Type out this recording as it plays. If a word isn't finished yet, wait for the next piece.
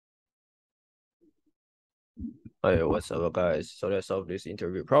Hey, what's up, guys? So let's solve this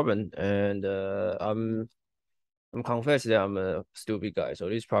interview problem, and I'm confess that I'm a stupid guy. So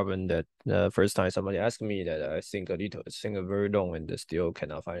this problem that first time somebody asked me that I think a little, think a very long, and still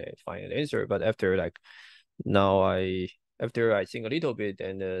cannot find an answer. But after like now after I think a little bit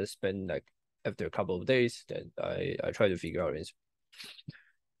and spend like after a couple of days, then I try to figure out the answer.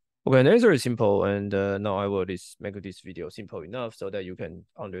 Okay, the answer is simple, and now I will make this video simple enough so that you can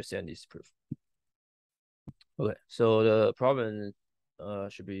understand this proof. Okay, so the problem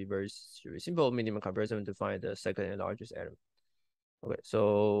should be very simple. Minimum comparison to find the second and largest element. Okay,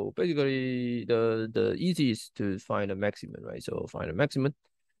 so basically the easiest to find the maximum, right? So find the maximum.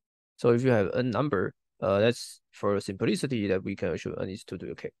 So if you have a number, that's for simplicity that we can assume n is 2 to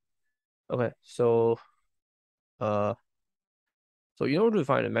the k. Okay, uh so in order to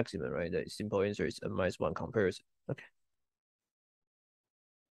find the maximum, right, the simple answer is n minus 1 comparison. Okay,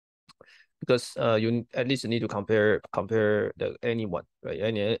 because you at least need to compare the any one, right?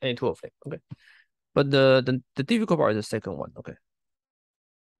 Any two of them. Okay. But the difficult part is the second one. Okay.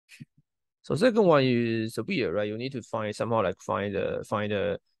 So second one is weird, right? You need to find somehow like find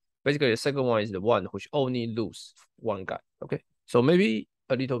the basically the second one is the one which only lose one guy. Okay. So maybe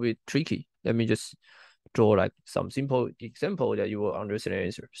a little bit tricky. Let me just draw like some simple example that you will understand the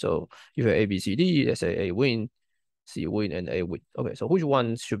answer. So you have A, B, C, D, let's say A win, C win, and A win. Okay, so which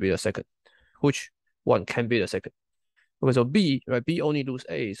one should be the second? Which one can be the second? Okay, so B, right? B only lose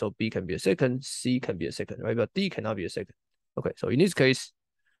A, so B can be a second, C can be a second, right? But D cannot be a second. Okay, so in this case,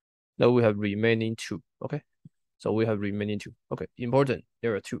 now we have remaining two. Okay, so we have remaining two. Okay, important.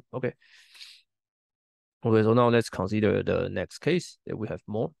 There are two. Okay. Okay, so now let's consider the next case that we have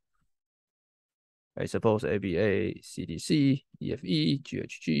more. I suppose A B A, C D C, E F E, G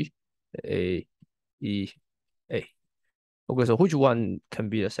H G, A E A. Okay, so which one can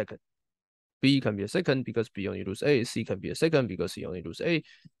be the second? B can be a second because B only lose A. C can be a second because C only lose A.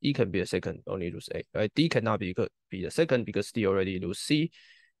 E can be a second, only lose A. Right? D cannot be the second because D already lose C,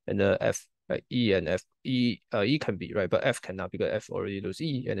 and F, right? E and F, E can be, right, but F cannot because F already lose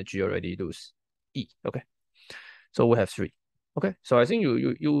E and G already lose E. Okay, so we have three. Okay, so I think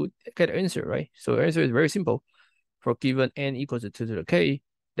you get the answer, right? So the answer is very simple. For given n equals to 2 to the k,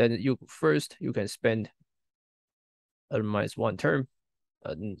 then you can spend n minus 1 term.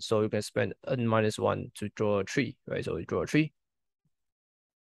 So you can spend n minus 1 to draw a tree, right? So you draw a tree,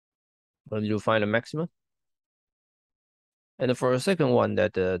 and you find the maximum. And for the second one,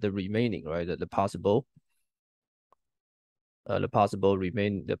 that the remaining, right, the possible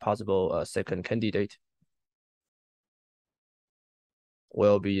second candidate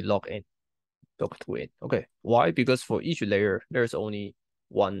will be log n, log 2n. Okay, why? Because for each layer, there's only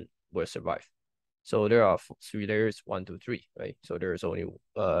one will survive. So there are three layers, 1, 2, 3, right? So there's only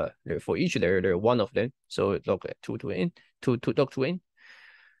for each layer there one of them. So log 2 to n, to log 2n.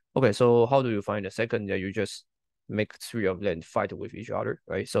 Okay, so how do you find the second? Yeah, you just make three of them fight with each other,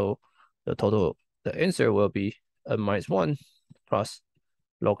 right? So the answer will be n minus 1 plus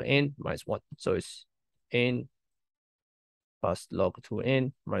log n minus 1. So it's n plus log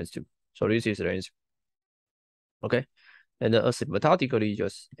 2n minus 2. So this is the answer. Okay, and asymptotically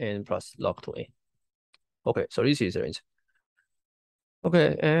just n plus log 2n. Okay, so this is the answer.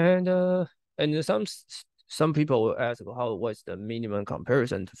 Okay, and some people will ask what's the minimum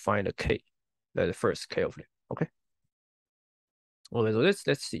comparison to find a k, the first k of them. Okay. Okay, so let's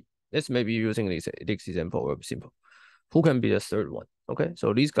see. Let's maybe using this example will be simple. Who can be the third one? Okay,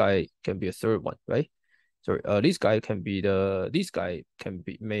 so this guy can be a third one, right? Sorry, this guy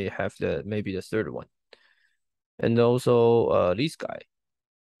may have maybe the third one. And also this guy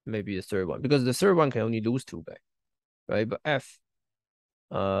may be the third one because the third one can only lose two guys, right? But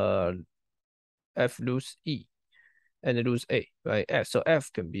uh F lose E and lose A, right? So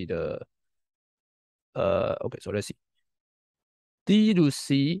F can be the okay, so let's see. D lose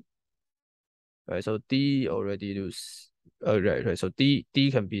C, right? So D already lose right. So D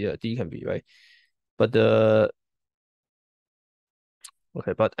can be, right? But the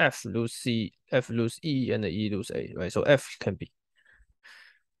okay, but F lose C, F lose E, and the E lose A, right? So F can be.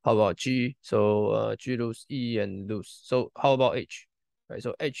 How about G? So G lose E and lose. So how about H? Right.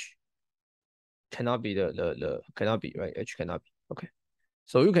 So H cannot be the cannot be, right? H cannot be. Okay.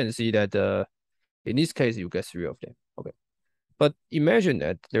 So you can see that in this case you get three of them. Okay. But imagine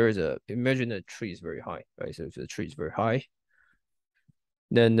that imagine the tree is very high, right? So if the tree is very high,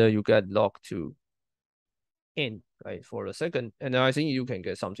 then you get log 2 n, right, for the second, and I think you can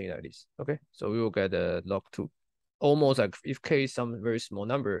get something like this. Okay, so we will get a log 2, almost like if k is some very small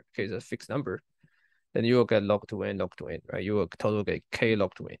number, k is a fixed number, then you will get log 2n, right? You will total get k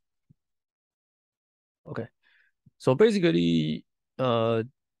log 2n. Okay, So basically, the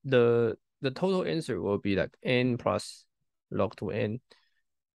total answer will be like n plus log to n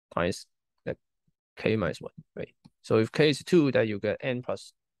times like k minus 1, right? So if k is 2, then you get n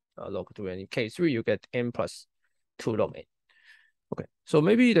plus log to n. If k is 3, you get n plus 2 log n. Okay, so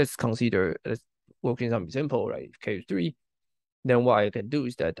maybe let's consider, let's work in some example, right? If k is 3, then what I can do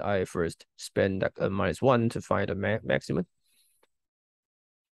is that I first spend like a -1 to find the maximum.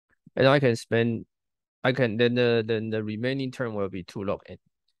 And I can spend, then the remaining term will be 2 log n.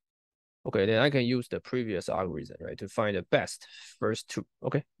 Okay, then I can use the previous algorithm, right, to find the best first two.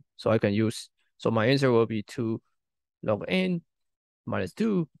 Okay, so I can use, so my answer will be 2 log n minus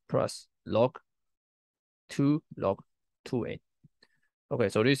 2 plus log 2 log 2n. Okay,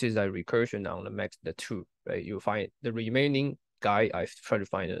 so this is a recursion on the 2, right? You find the remaining guy, I try to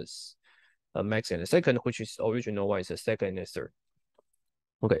find a max and a second, which is original one is a second and third.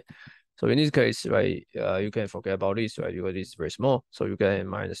 Okay, so in this case, right, you can forget about this, right, because it's very small. So you get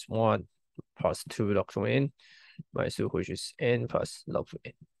 -1 plus 2 log 2n minus 2, which is n plus log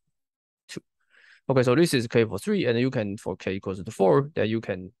 2n. 2. Okay, so this is k for 3, and you can, for k equals to 4, then you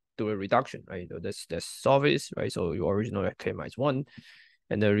can do a reduction, right? So that's solve this, right? So your original k minus 1,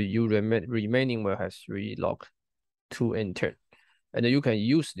 and the remaining will have 3 log 2n term. And then you can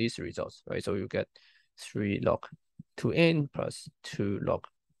use these results, right? So you get 3 log 2n plus 2 log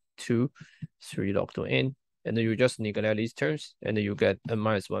 2, 3 log 2n, and then you just neglect these terms, and then you get a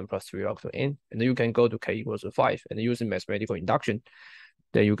 -1 plus 3 log 2n, and then you can go to k equals to 5, and then using mathematical induction,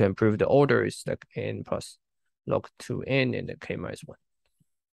 then you can prove the order is like n plus log 2n and then k minus 1.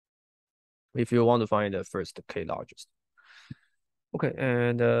 If you want to find the first k largest. Okay,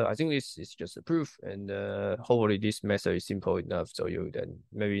 and I think this is just a proof, and hopefully this method is simple enough, so you then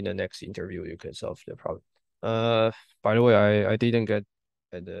maybe in the next interview you can solve the problem. By the way, I didn't get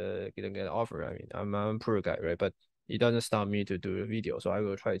an offer. I mean, I'm a poor guy, right? But it doesn't stop me to do a video, so I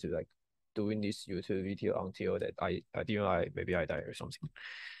will try to like doing this YouTube video until that maybe I die or something.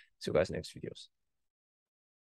 See you guys next videos.